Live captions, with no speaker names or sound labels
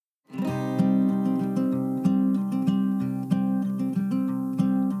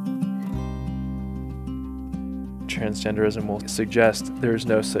transgenderism will suggest there's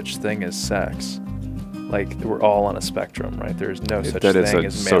no such thing as sex. Like, we're all on a spectrum, right? There's no such that thing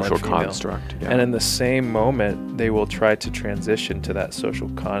is as a male social and female. construct. Yeah. And in the same moment, they will try to transition to that social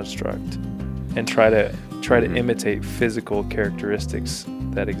construct and try to imitate physical characteristics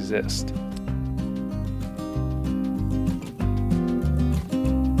that exist.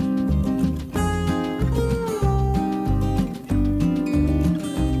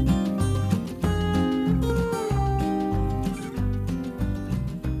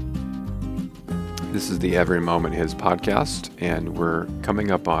 This is the Every Moment His podcast, and we're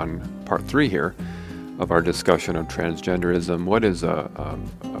coming up on part 3 here of our discussion of transgenderism. What is a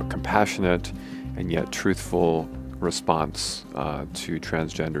compassionate and yet truthful response to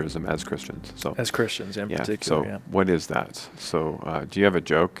transgenderism as Christians? So, As Christians in particular, So what is that? So do you have a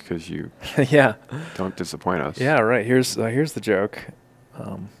joke? Because you yeah. don't disappoint us. Yeah, right. Here's the joke.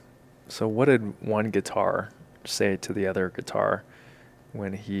 So what did one guitar say to the other guitar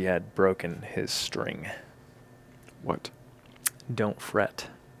when he had broken his string? What? Don't fret.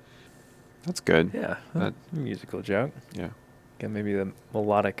 That's good. Yeah, That- musical joke. Yeah. Get maybe the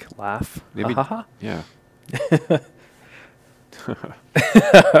melodic laugh. Maybe. Ha, ha, Yeah. ha.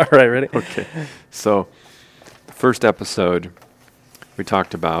 All right, ready? Okay. So the first episode, we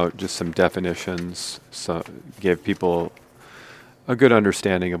talked about just some definitions, so gave people a good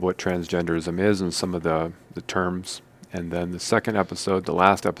understanding of what transgenderism is and some of the terms. And then the second episode, the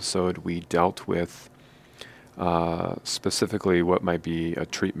last episode, we dealt with specifically what might be a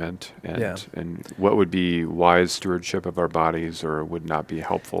treatment and what would be wise stewardship of our bodies or would not be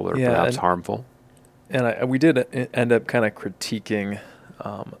helpful or perhaps harmful. And we did end up kind of critiquing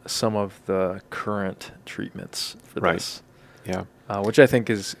some of the current treatments for this. Yeah. Which I think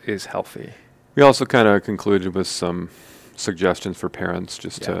is healthy. We also kind of concluded with some suggestions for parents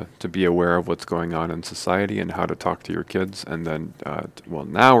just to be aware of what's going on in society and how to talk to your kids. And then,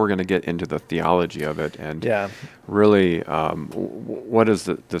 now we're going to get into the theology of it and really what does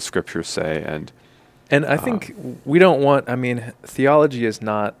the scripture say? And I think we don't want, theology is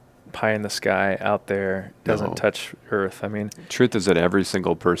not pie in the sky out there, doesn't touch earth. Truth is that every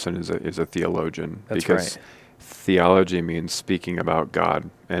single person is a theologian. That's because right. Theology means speaking about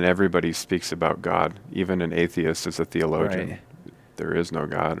God, and everybody speaks about God. Even an atheist is a theologian. Right. There is no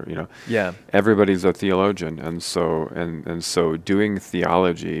God, Yeah. Everybody's a theologian, and so doing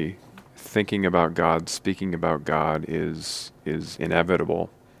theology, thinking about God, speaking about God is inevitable.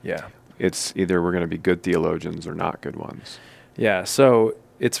 Yeah. It's either we're going to be good theologians or not good ones. Yeah. So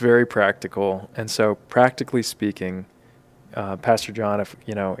it's very practical, and so practically speaking, Pastor John, if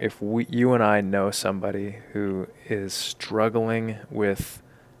you and I know somebody who is struggling with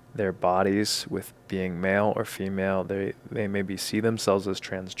their bodies, with being male or female, they maybe see themselves as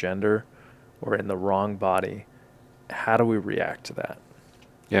transgender or in the wrong body. How do we react to that?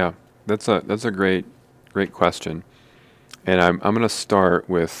 Yeah, that's a great question, and I'm going to start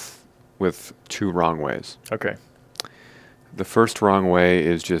with 2 wrong ways. Okay. The first wrong way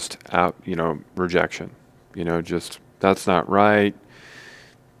is just rejection. Just that's not right.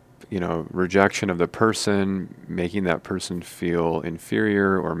 Rejection of the person, making that person feel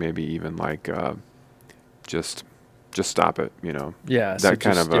inferior, or maybe even like just stop it. Yeah. That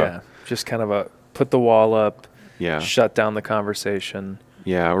kind of just kind of a put the wall up. Yeah. Shut down the conversation.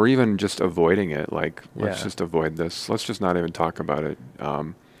 Yeah, or even just avoiding it. Like, let's Yeah. just avoid this. Let's just not even talk about it.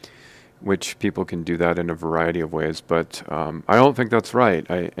 Which people can do that in a variety of ways, but I don't think that's right.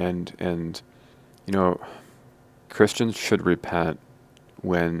 Christians should repent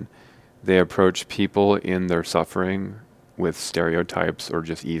when they approach people in their suffering with stereotypes or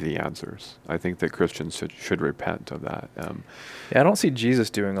just easy answers. I think that Christians should repent of that. I don't see Jesus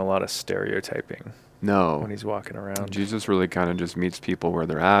doing a lot of stereotyping No. when he's walking around. Jesus really kind of just meets people where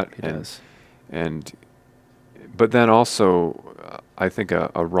they're at. He does. But then also, I think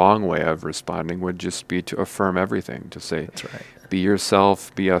a wrong way of responding would just be to affirm everything, to say, That's right. be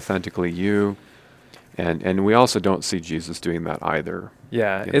yourself, be authentically you. And we also don't see Jesus doing that either.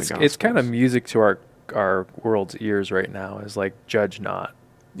 Yeah, in the it's kind of Gospels. music to our world's ears right now, is like, judge not,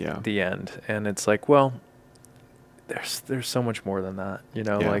 Yeah. the end. And it's like, well, there's so much more than that,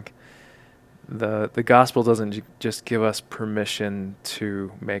 Yeah. like the gospel doesn't just give us permission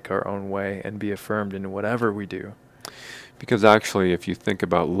to make our own way and be affirmed in whatever we do. Because actually, if you think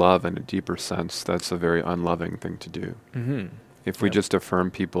about love in a deeper sense, that's a very unloving thing to do. Mm-hmm. If we just affirm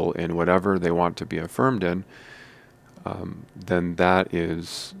people in whatever they want to be affirmed in, then that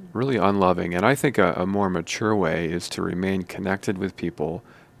is really unloving. And I think a more mature way is to remain connected with people,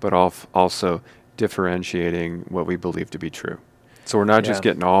 but also differentiating what we believe to be true. So we're not just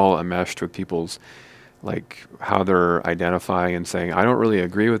getting all enmeshed with people's like how they're identifying and saying, I don't really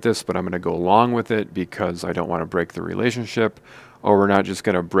agree with this, but I'm going to go along with it because I don't want to break the relationship, or we're not just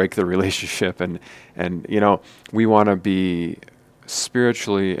going to break the relationship. And we want to be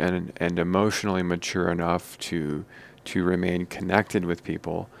spiritually and emotionally mature enough to remain connected with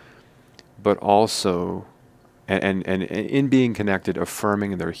people, but also, and in being connected,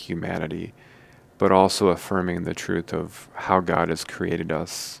 affirming their humanity, but also affirming the truth of how God has created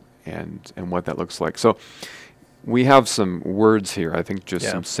us and what that looks like. So we have some words here, I think just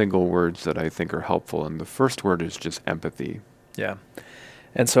some single words that I think are helpful. And the first word is just empathy. Yeah.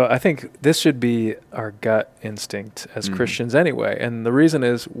 And so I think this should be our gut instinct as Christians anyway. And the reason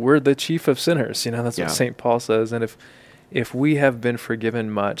is we're the chief of sinners. That's what St. Paul says. And if we have been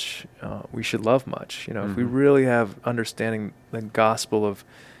forgiven much, we should love much. If we really have understanding the gospel of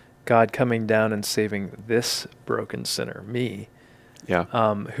God coming down and saving this broken sinner, me,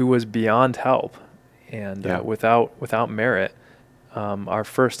 who was beyond help and without merit, our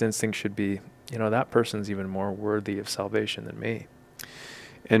first instinct should be, that person's even more worthy of salvation than me.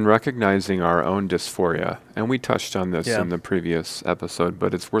 And recognizing our own dysphoria, and we touched on this in the previous episode,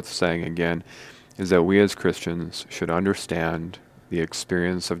 but it's worth saying again, is that we as Christians should understand the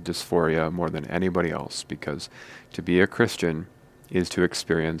experience of dysphoria more than anybody else, because to be a Christian is to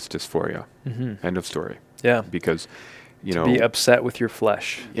experience dysphoria. End of story. Yeah. Because, to be upset with your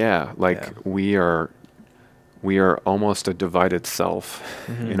flesh. Yeah, we are almost a divided self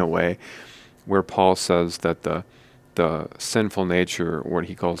in a way, where Paul says that the sinful nature, what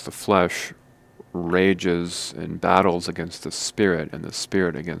he calls the flesh, rages and battles against the spirit, and the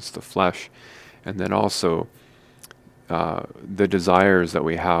spirit against the flesh. And then also the desires that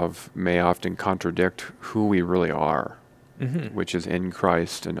we have may often contradict who we really are, which is in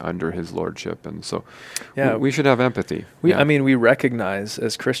Christ and under his lordship. And so we should have empathy. We recognize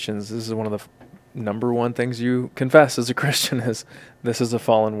as Christians, this is one of the number one things you confess as a Christian is this is a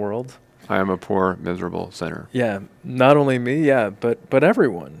fallen world. I am a poor, miserable sinner. Yeah, not only me, but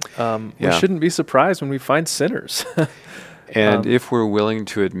everyone. We shouldn't be surprised when we find sinners. And if we're willing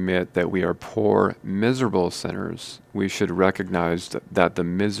to admit that we are poor, miserable sinners, we should recognize that the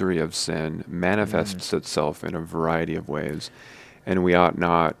misery of sin manifests itself in a variety of ways, and we ought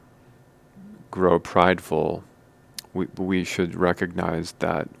not grow prideful. We should recognize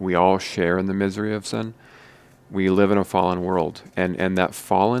that we all share in the misery of sin. We live in a fallen world, and that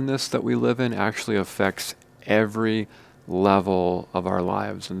fallenness that we live in actually affects every level of our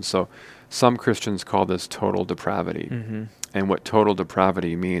lives. And so some Christians call this total depravity. And what total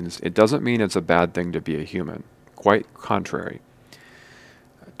depravity means, it doesn't mean it's a bad thing to be a human. Quite contrary.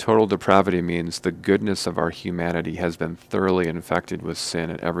 Total depravity means the goodness of our humanity has been thoroughly infected with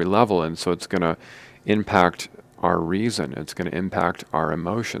sin at every level, and so it's going to impact our reason, it's going to impact our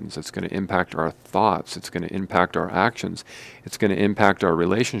emotions, it's going to impact our thoughts, it's going to impact our actions, it's going to impact our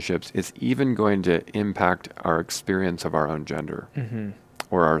relationships, it's even going to impact our experience of our own gender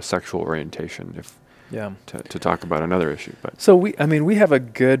or our sexual orientation, to talk about another issue. But so we have a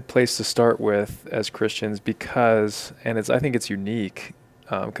good place to start with as Christians because, and I think it's unique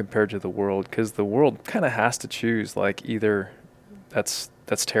compared to the world, because the world kind of has to choose, like, either that's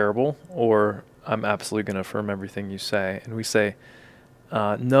terrible or I'm absolutely going to affirm everything you say. And we say,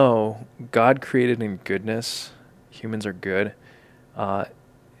 no, God created in goodness. Humans are good,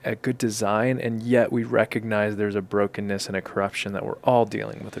 a good design, and yet we recognize there's a brokenness and a corruption that we're all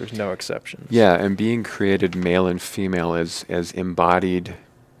dealing with. There's no exceptions. Yeah, and being created male and female as embodied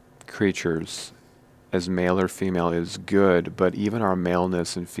creatures, as male or female, is good, but even our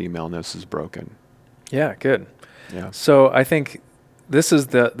maleness and femaleness is broken. Yeah, good. Yeah. So I think this is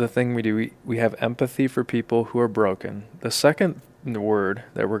the thing we do. We have empathy for people who are broken. The second word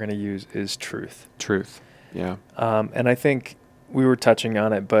that we're going to use is truth. Truth, yeah. And I think we were touching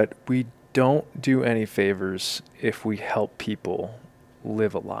on it, but we don't do any favors if we help people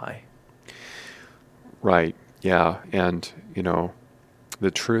live a lie. Right, yeah. And,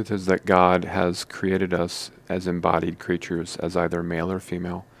 the truth is that God has created us as embodied creatures, as either male or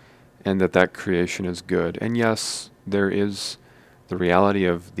female, and that creation is good. And yes, there is the reality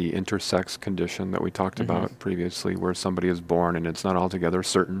of the intersex condition that we talked about previously, where somebody is born and it's not altogether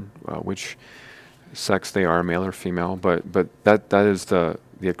certain which sex they are, male or female, but that is the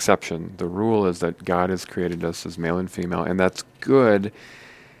exception. The rule is that God has created us as male and female, and that's good,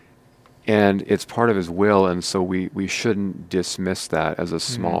 and it's part of his will, and so we shouldn't dismiss that as a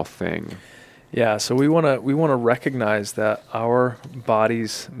small thing. Yeah, so we want to recognize that our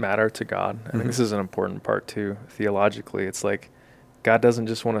bodies matter to God. I think this is an important part too, theologically. It's like God doesn't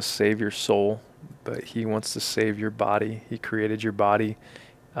just want to save your soul, but he wants to save your body. He created your body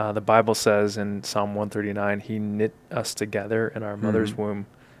The Bible says in Psalm 139, He knit us together in our mother's womb.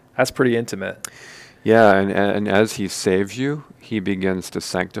 That's pretty intimate. Yeah, and as he saves you, he begins to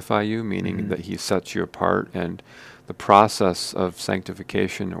sanctify you, meaning that he sets you apart. And the process of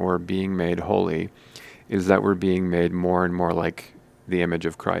sanctification or being made holy is that we're being made more and more like the image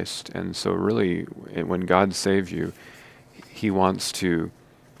of Christ. And so really, when God saves you, he wants to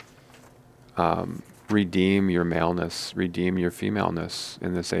redeem your maleness, redeem your femaleness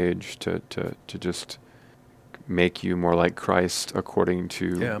in this age, to just make you more like Christ according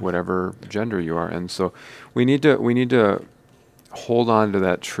to whatever gender you are. And so we need to hold on to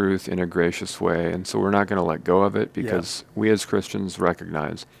that truth in a gracious way. And so we're not going to let go of it, because we as Christians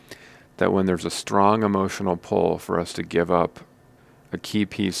recognize that when there's a strong emotional pull for us to give up a key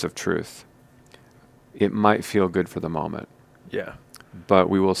piece of truth, it might feel good for the moment. Yeah. But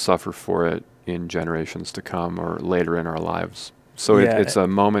we will suffer for it in generations to come or later in our lives. So it's a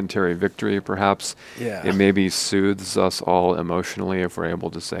momentary victory, perhaps. Yeah. It maybe soothes us all emotionally if we're able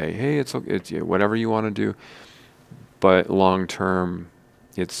to say, hey, it's whatever you want to do. But long term,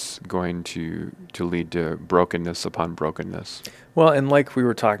 it's going to lead to brokenness upon brokenness. Well, and like we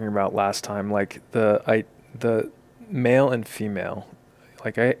were talking about last time, like the male and female,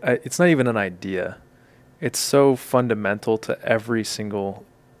 like it's not even an idea. It's so fundamental to every single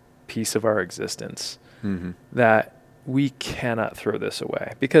piece of our existence that we cannot throw this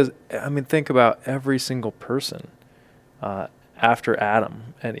away. Because, I mean, think about every single person after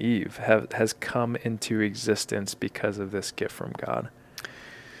Adam and Eve has come into existence because of this gift from God.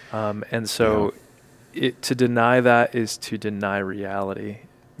 And so to deny that is to deny reality.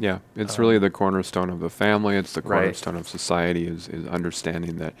 Yeah, it's really the cornerstone of the family. It's the cornerstone of society, is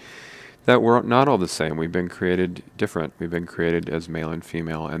understanding that we're not all the same. We've been created different. We've been created as male and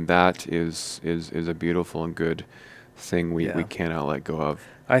female, and that is a beautiful and good thing we cannot let go of.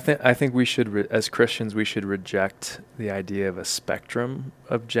 I think we should, as Christians, we should reject the idea of a spectrum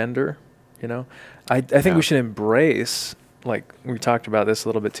of gender. You know, I think we should embrace, like we talked about this a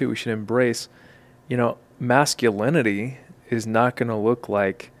little bit too. We should embrace, masculinity is not going to look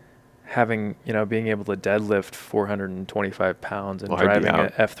like having, being able to deadlift 425 pounds and driving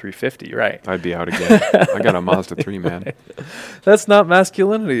an F-350, right? I'd be out again. I got a Mazda 3, man. That's not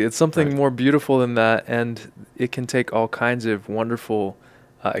masculinity. It's something more beautiful than that, and it can take all kinds of wonderful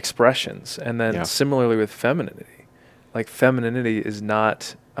expressions. And then similarly with femininity, like femininity is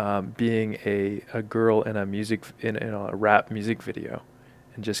not being a girl in a rap music video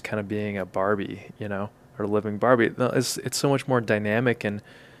and just kind of being a Barbie, or living Barbie. No, it's so much more dynamic, and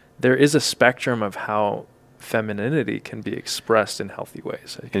there is a spectrum of how femininity can be expressed in healthy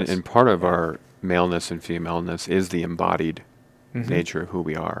ways. And part of our maleness and femaleness is the embodied nature of who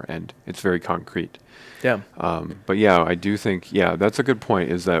we are, and it's very concrete. Yeah. But I do think, that's a good point,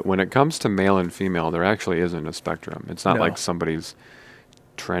 is that when it comes to male and female, there actually isn't a spectrum. It's not like somebody's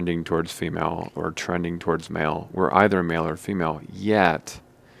trending towards female or trending towards male. We're either male or female, yet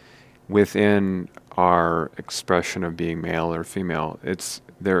within our expression of being male or female, it's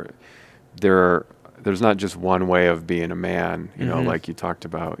there's not just one way of being a man, like you talked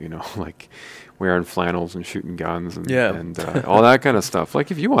about, like wearing flannels and shooting guns and all that kind of stuff.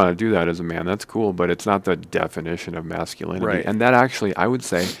 Like if you want to do that as a man, that's cool, but it's not the definition of masculinity. Right. And that actually, I would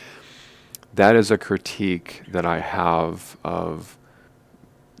say, that is a critique that I have of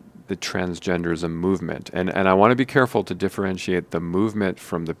the transgenderism movement. And I want to be careful to differentiate the movement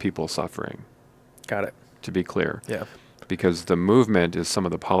from the people suffering. Got it. To be clear. Yeah. Because the movement is some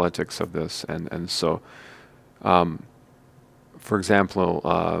of the politics of this. And so, for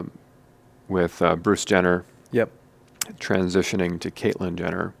example, with Bruce Jenner transitioning to Caitlyn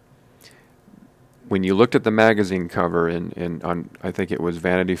Jenner, when you looked at the magazine cover on I think it was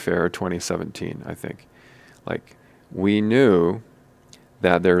Vanity Fair 2017, I think, like we knew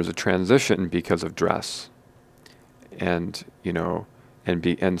that there was a transition because of dress. And,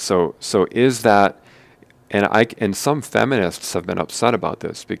 so is that, and some feminists have been upset about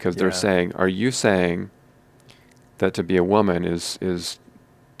this because they're saying, are you saying that to be a woman is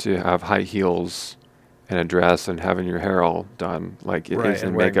to have high heels and a dress and having your hair all done, like it is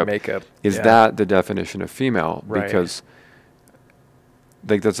in makeup? Is that the definition of female? Right. Because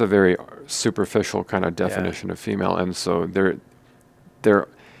like that's a very superficial kind of definition of female, and so there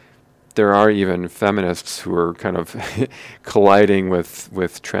are even feminists who are kind of colliding with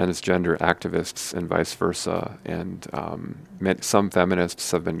transgender activists and vice versa. And some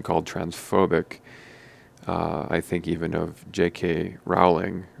feminists have been called transphobic. I think even of J.K.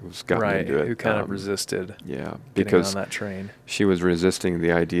 Rowling, who's gotten into it. Who kind of resisted because getting on that train. She was resisting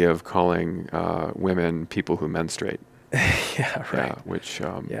the idea of calling women people who menstruate. Yeah, right. Yeah, which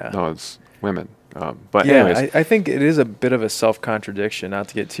Yeah. no, it's women. But Yeah, anyways, I think it is a bit of a self-contradiction, not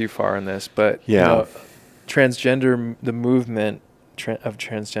to get too far in this, but yeah, the movement of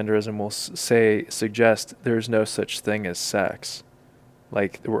transgenderism will suggest there's no such thing as sex.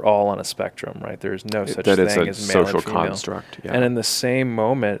 Like we're all on a spectrum, right? There's no such that it's thing a as male social and female. construct. Yeah. And in the same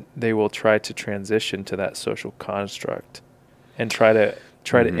moment, they will try to transition to that social construct and try to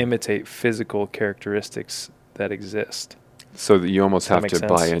Mhm. imitate physical characteristics that exist. So that you almost Does that have make to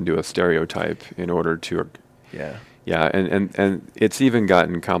buy sense? into a stereotype in order to, Yeah. yeah, and it's even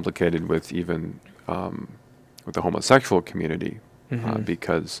gotten complicated with even with the homosexual community Mhm.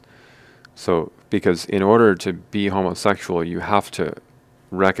 because in order to be homosexual, you have to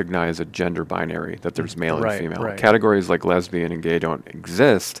recognize a gender binary, that there's male and Right, female. right. Categories like lesbian and gay don't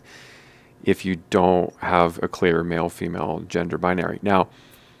exist if you don't have a clear male-female gender binary. Now,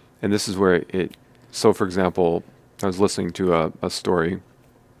 and this is where so for example, I was listening to a story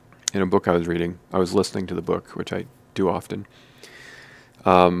in a book I was reading. I was listening to the book, which I do often,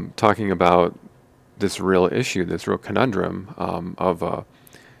 talking about this real issue, this real conundrum of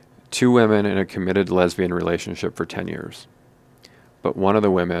two women in a committed lesbian relationship for 10 years. But one of the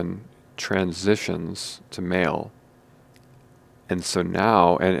women transitions to male, and so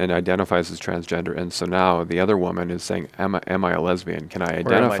now, and identifies as transgender, and so now the other woman is saying, am I a lesbian? Can I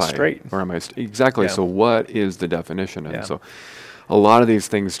identify? Or am I straight? Or am I exactly, Yeah. so what is the definition? And Yeah. so a lot of these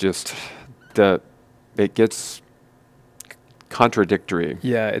things it gets contradictory.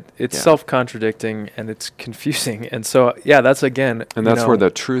 Yeah, it's Yeah. self-contradicting and it's confusing. And so, yeah, that's again, And that's where the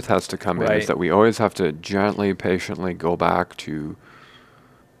truth has to come in, Right. is that we always have to gently, patiently go back to,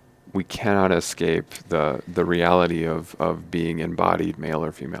 we cannot escape the reality of being embodied male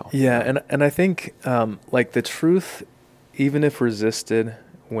or female. Yeah, and I think like the truth, even if resisted,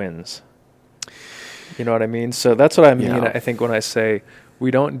 wins. You know what I mean? So that's what I mean. Yeah. I think when I say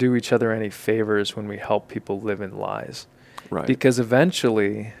we don't do each other any favors when we help people live in lies, Right. because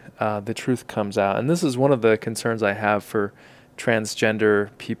eventually the truth comes out. And this is one of the concerns I have for transgender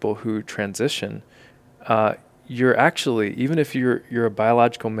people who transition. You're actually, even if you're a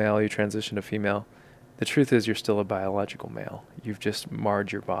biological male, you transition to female, the truth is you're still a biological male. You've just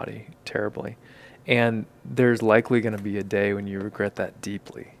marred your body terribly. And there's likely going to be a day when you regret that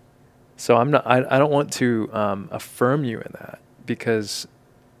deeply. So I don't want to affirm you in that, because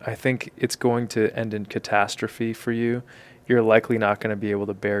I think it's going to end in catastrophe for you. You're likely not going to be able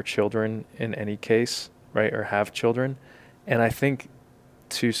to bear children in any case, right, or have children. And I think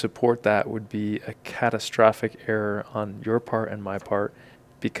to support that would be a catastrophic error on your part and my part,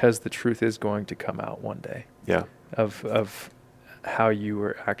 because the truth is going to come out one day Yeah. of how you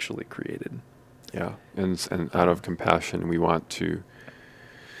were actually created. Yeah. And out of compassion, we want to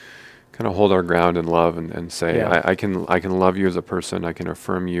kind of hold our ground in love and say, Yeah. I can love you as a person. I can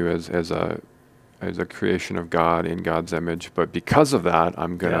affirm you as a creation of God in God's image. But because of that,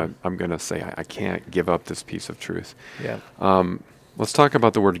 I'm gonna say I can't give up this piece of truth. Yeah. Let's talk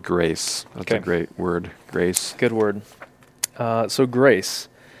about the word grace. That's Okay. a great word, grace. Good word. So grace.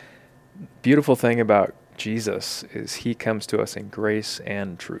 Beautiful thing about Jesus is he comes to us in grace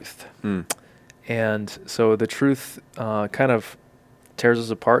and truth. Mm. And so the truth kind of tears us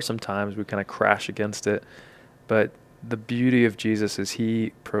apart sometimes. We kind of crash against it. But the beauty of Jesus is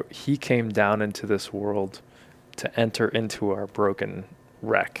he came down into this world to enter into our broken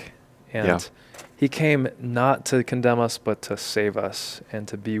wreck. And Yeah. he came not to condemn us, but to save us and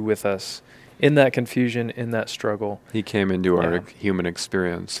to be with us in that confusion, in that struggle. He came into our Yeah. Human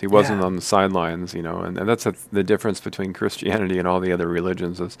experience. He wasn't Yeah. on the sidelines, and that's the difference between Christianity and all the other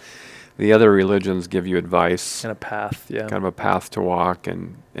religions. Is the other religions give you advice, And a path, yeah. kind of a path to walk,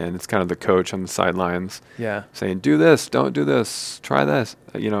 and it's kind of the coach on the sidelines Yeah. saying, do this, don't do this, try this,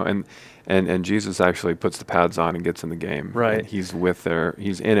 and Jesus actually puts the pads on and gets in the game. Right. And he's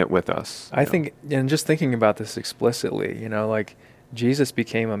in it with us. I think, and just thinking about this explicitly, like Jesus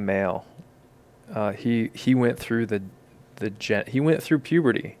became a male. He went through he went through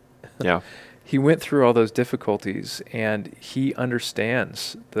puberty. Yeah. He went through all those difficulties, and he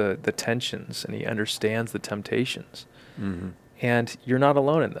understands the tensions, and he understands the temptations. Mm-hmm. And you're not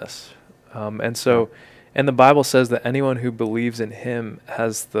alone in this. And the Bible says that anyone who believes in him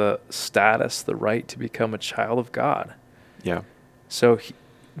has the status, the right to become a child of God. Yeah. So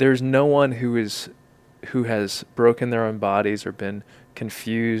there's no one who has broken their own bodies or been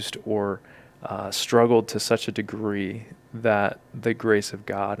confused or struggled to such a degree that the grace of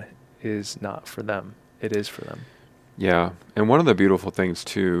God is not for them. It is for them. Yeah. And one of the beautiful things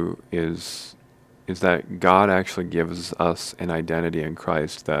too is that God actually gives us an identity in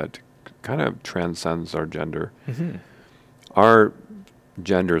Christ that kind of transcends our gender. Mm-hmm. our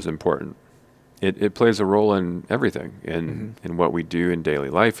gender is important. It plays a role in everything, in what we do in daily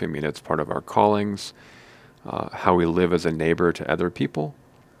life. I mean, it's part of our callings, how we live as a neighbor to other people.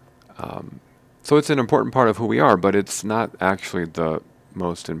 So it's an important part of who we are, but it's not actually the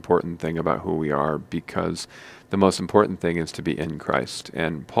most important thing about who we are, because the most important thing is to be in Christ.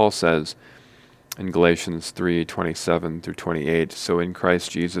 And Paul says in Galatians 3:27 through 28, so in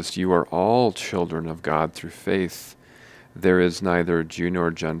Christ Jesus you are all children of God through faith. There is neither Jew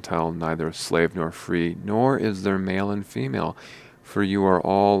nor Gentile, neither slave nor free, nor is there male and female, for you are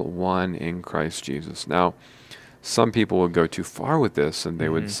all one in Christ Jesus. Now, some people would go too far with this, and they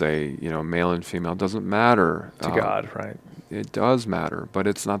would say, male and female doesn't matter. To God, right? It does matter, but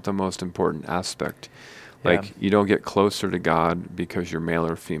it's not the most important aspect. Yeah. Like, you don't get closer to God because you're male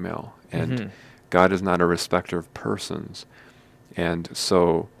or female. And God is not a respecter of persons. And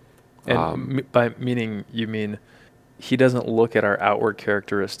so... And by meaning, you mean he doesn't look at our outward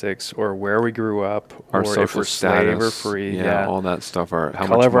characteristics or where we grew up, our or social if we're status, slave or free. all that stuff. How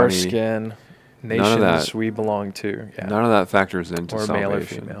color much of our money, skin, none of that. nations we belong to. Yeah. None of that factors into or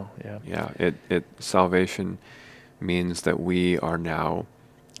salvation. Male or female. Yeah. Yeah. Salvation means that we are now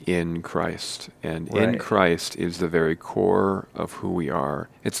in Christ, and in Christ is the very core of who we are.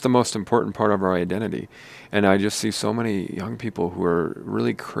 It's the most important part of our identity. And I just see so many young people who are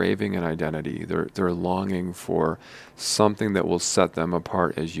really craving an identity. They're longing for something that will set them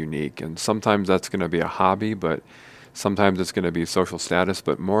apart as unique. And sometimes that's going to be a hobby, but sometimes it's going to be social status.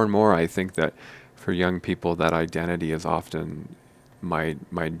 But more and more, I think that for young people, that identity is often my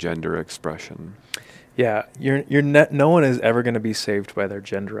gender expression. Yeah, no one is ever going to be saved by their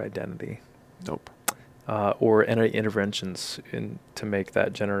gender identity. Nope. Or any interventions to make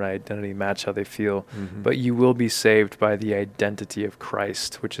that gender identity match how they feel. Mm-hmm. But you will be saved by the identity of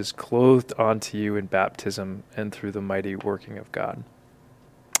Christ, which is clothed onto you in baptism and through the mighty working of God.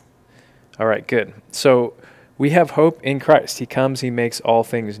 All right, good. So we have hope in Christ. He comes, he makes all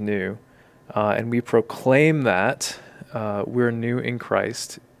things new. And we proclaim that we're new in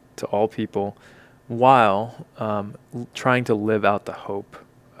Christ to all people, while trying to live out the hope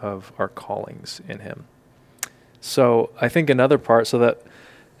of our callings in him. So I think another part, so that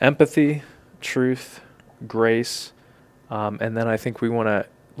empathy, truth, grace, and then I think we want to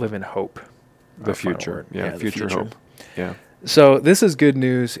live in hope. The future. Yeah, future hope. Yeah. So this is good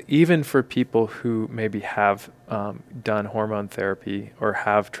news even for people who maybe have done hormone therapy or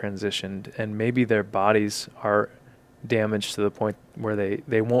have transitioned, and maybe their bodies are damaged to the point where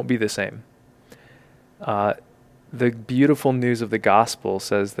they won't be the same. The beautiful news of the gospel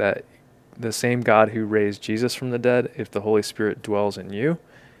says that the same God who raised Jesus from the dead, if the Holy Spirit dwells in you,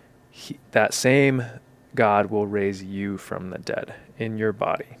 that same God will raise you from the dead in your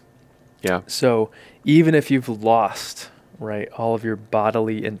body. Yeah. So even if you've lost, all of your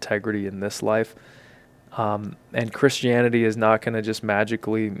bodily integrity in this life, and Christianity is not going to just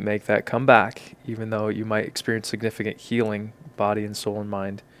magically make that come back, even though you might experience significant healing, body and soul and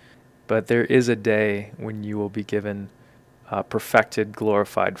mind. But there is a day when you will be given perfected,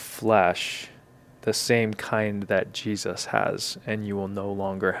 glorified flesh, the same kind that Jesus has, and you will no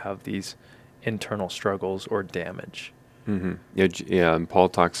longer have these internal struggles or damage. Mm-hmm. Yeah, and Paul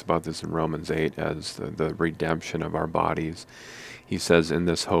talks about this in Romans 8 as the redemption of our bodies. He says, in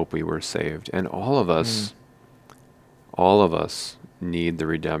this hope we were saved. And all of us need the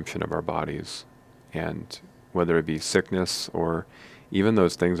redemption of our bodies. And whether it be sickness or even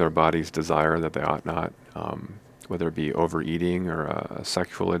those things our bodies desire that they ought not, whether it be overeating or a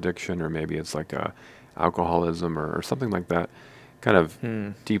sexual addiction, or maybe it's like a alcoholism or something like that, kind of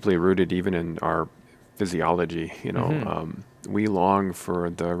deeply rooted even in our physiology. We long for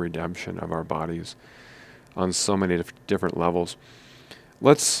the redemption of our bodies on so many different levels.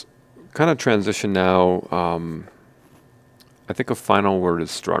 Let's kind of transition now. I think a final word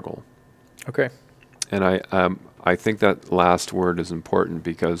is struggle. Okay. And I think that last word is important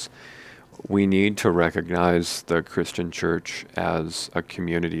because we need to recognize the Christian church as a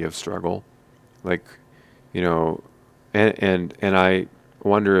community of struggle. And I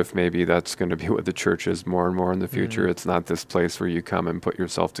wonder if maybe that's going to be what the church is more and more in the future. It's not this place where you come and put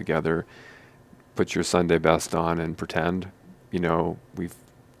yourself together, put your Sunday best on and pretend. We've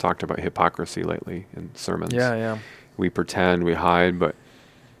talked about hypocrisy lately in sermons. Yeah. We pretend, we hide, but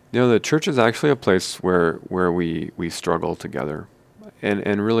the church is actually a place where we struggle together.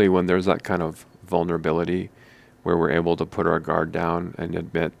 And really when there's that kind of vulnerability where we're able to put our guard down and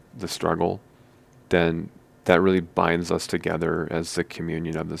admit the struggle, then that really binds us together as the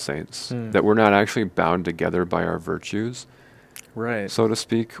communion of the saints. That we're not actually bound together by our virtues, Right. so to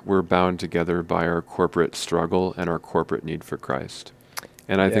speak. We're bound together by our corporate struggle and our corporate need for Christ.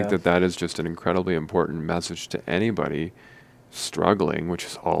 And I think Yeah. that that is just an incredibly important message to anybody struggling, which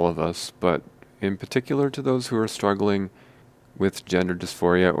is all of us, but in particular to those who are struggling with gender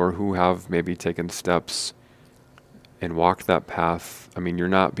dysphoria or who have maybe taken steps and walked that path. I mean, you're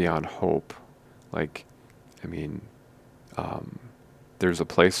not beyond hope. Like, I mean, there's a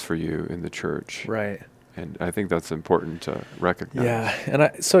place for you in the church. Right. And I think that's important to recognize. Yeah. And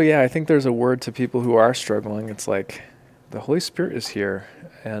I think there's a word to people who are struggling. It's like the Holy Spirit is here,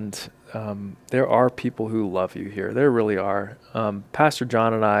 and there are people who love you here. There really are. Pastor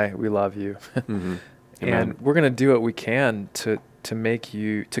John and I, we love you. Mm-hmm. And we're going to do what we can to make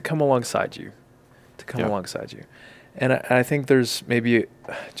you, to come alongside you, alongside you. And I think there's maybe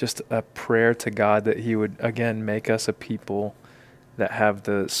just a prayer to God that he would, again, make us a people that have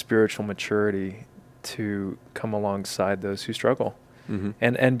the spiritual maturity to come alongside those who struggle, Mm-hmm.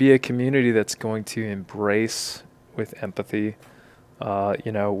 and be a community that's going to embrace with empathy,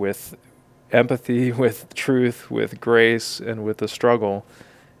 with empathy, with truth, with grace, and with the struggle,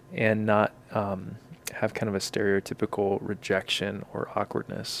 and not have kind of a stereotypical rejection or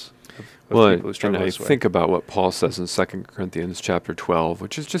awkwardness of Well, people who struggle and I this way. think about what Paul says in 2 Corinthians chapter 12,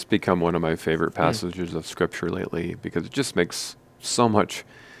 which has just become one of my favorite passages of Scripture lately, because it just makes so much,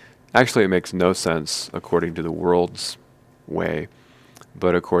 actually it makes no sense according to the world's way,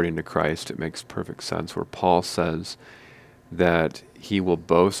 but according to Christ it makes perfect sense, where Paul says that he will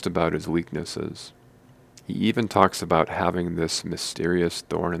boast about his weaknesses. He even talks about having this mysterious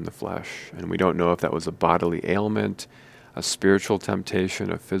thorn in the flesh, and we don't know if that was a bodily ailment, a spiritual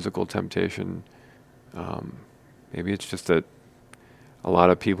temptation, a physical temptation. Maybe it's just that a lot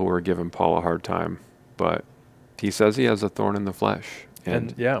of people were giving Paul a hard time, but he says he has a thorn in the flesh.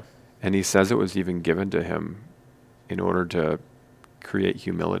 And he says it was even given to him in order to create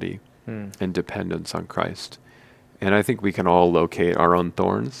humility and dependence on Christ. And I think we can all locate our own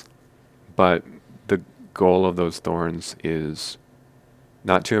thorns, but the goal of those thorns is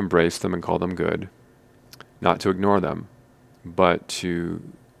not to embrace them and call them good, not to ignore them, but to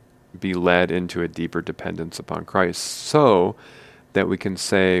be led into a deeper dependence upon Christ, so that we can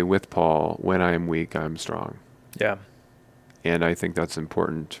say with Paul, when I am weak, I am strong. Yeah. And I think that's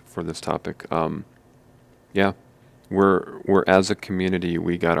important for this topic. We're as a community,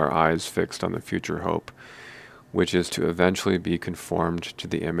 we got our eyes fixed on the future hope, which is to eventually be conformed to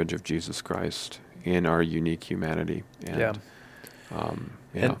the image of Jesus Christ in our unique humanity. And,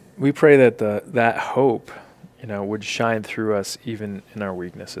 And we pray that that hope, would shine through us even in our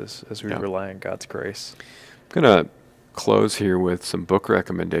weaknesses as we rely on God's grace. I'm going to close here with some book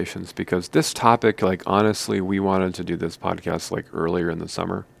recommendations, because this topic, honestly, we wanted to do this podcast earlier in the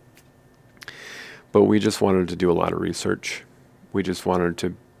summer, but we just wanted to do a lot of research. We just wanted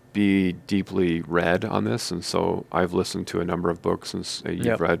to be deeply read on this, and so I've listened to a number of books, and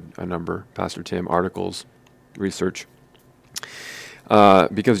you've read a number, Pastor Tim, articles, research,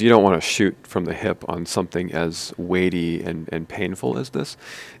 because you don't want to shoot from the hip on something as weighty and painful as this.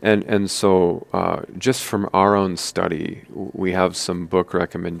 And so just from our own study, we have some book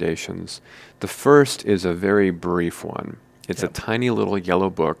recommendations. The first is a very brief one. It's a tiny little yellow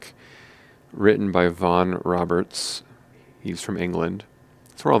book written by Vaughan Roberts. He's from England.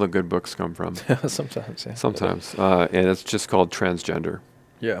 That's where all the good books come from. Sometimes, yeah. Sometimes. And it's just called Transgender.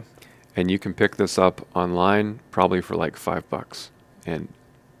 Yeah. And you can pick this up online probably for $5. And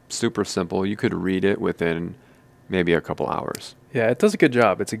super simple. You could read it within maybe a couple hours. Yeah, it does a good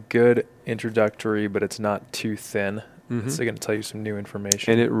job. It's a good introductory, but it's not too thin. It's going to tell you some new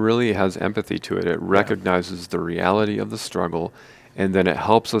information. And it really has empathy to it. It recognizes the reality of the struggle, and then it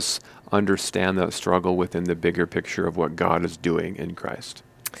helps us understand that struggle within the bigger picture of what God is doing in Christ.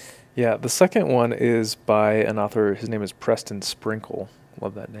 Yeah, the second one is by an author. His name is Preston Sprinkle.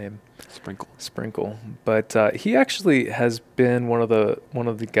 Love that name. Sprinkle. But he actually has been one of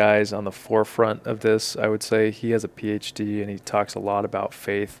the guys on the forefront of this. I would say he has a PhD, and he talks a lot about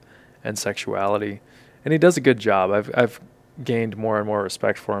faith and sexuality, and he does a good job. I've gained more and more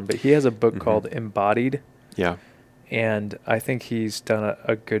respect for him. But he has a book called Embodied. Yeah. And I think he's done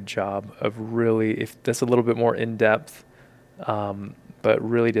a good job of really, if that's a little bit more in depth, but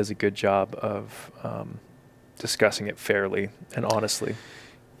really does a good job of discussing it fairly and honestly.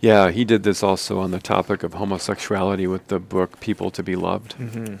 Yeah, he did this also on the topic of homosexuality with the book People to be Loved.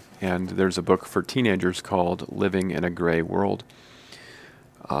 Mm-hmm. And there's a book for teenagers called Living in a Gray World.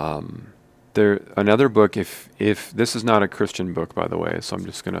 Another book, if this is not a Christian book, by the way, so I'm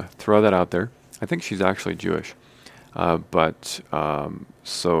just going to throw that out there. I think she's actually Jewish.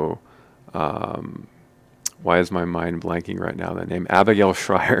 why is my mind blanking right now? The name Abigail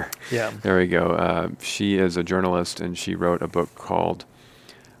Shrier. Yeah. There we go. She is a journalist, and she wrote a book called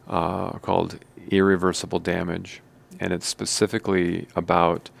Irreversible Damage, and it's specifically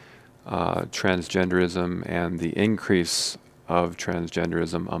about transgenderism and the increase of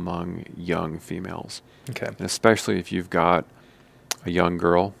transgenderism among young females. Okay. And especially if you've got a young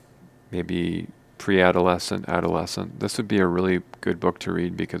girl, maybe pre-adolescent, adolescent, this would be a really good book to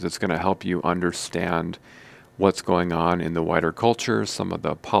read because it's going to help you understand what's going on in the wider culture, some of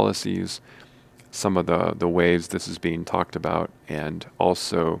the policies, some of the ways this is being talked about, and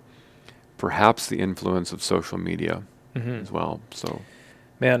also perhaps the influence of social media as well. So,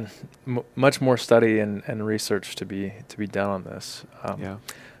 man, much more study and research to be done on this. yeah.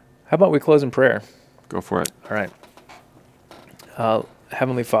 How about we close in prayer? Go for it. All right.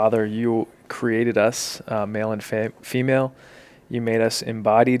 Heavenly Father, you created us, male and female. You made us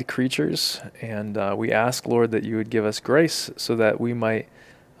embodied creatures, and we ask, Lord, that you would give us grace so that we might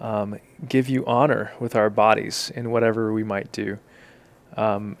give you honor with our bodies in whatever we might do,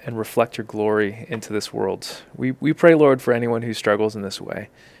 and reflect your glory into this world. We pray, Lord, for anyone who struggles in this way,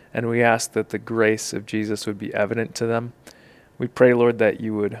 and we ask that the grace of Jesus would be evident to them. We pray, Lord, that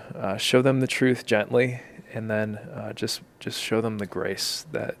you would show them the truth gently, and then just show them the grace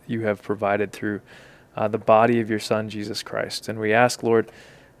that you have provided through the body of your Son, Jesus Christ. And we ask, Lord,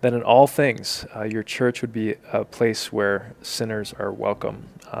 that in all things, your church would be a place where sinners are welcome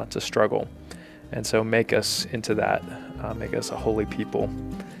to struggle. And so make us into that. Make us a holy people.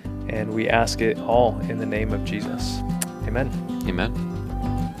 And we ask it all in the name of Jesus. Amen. Amen.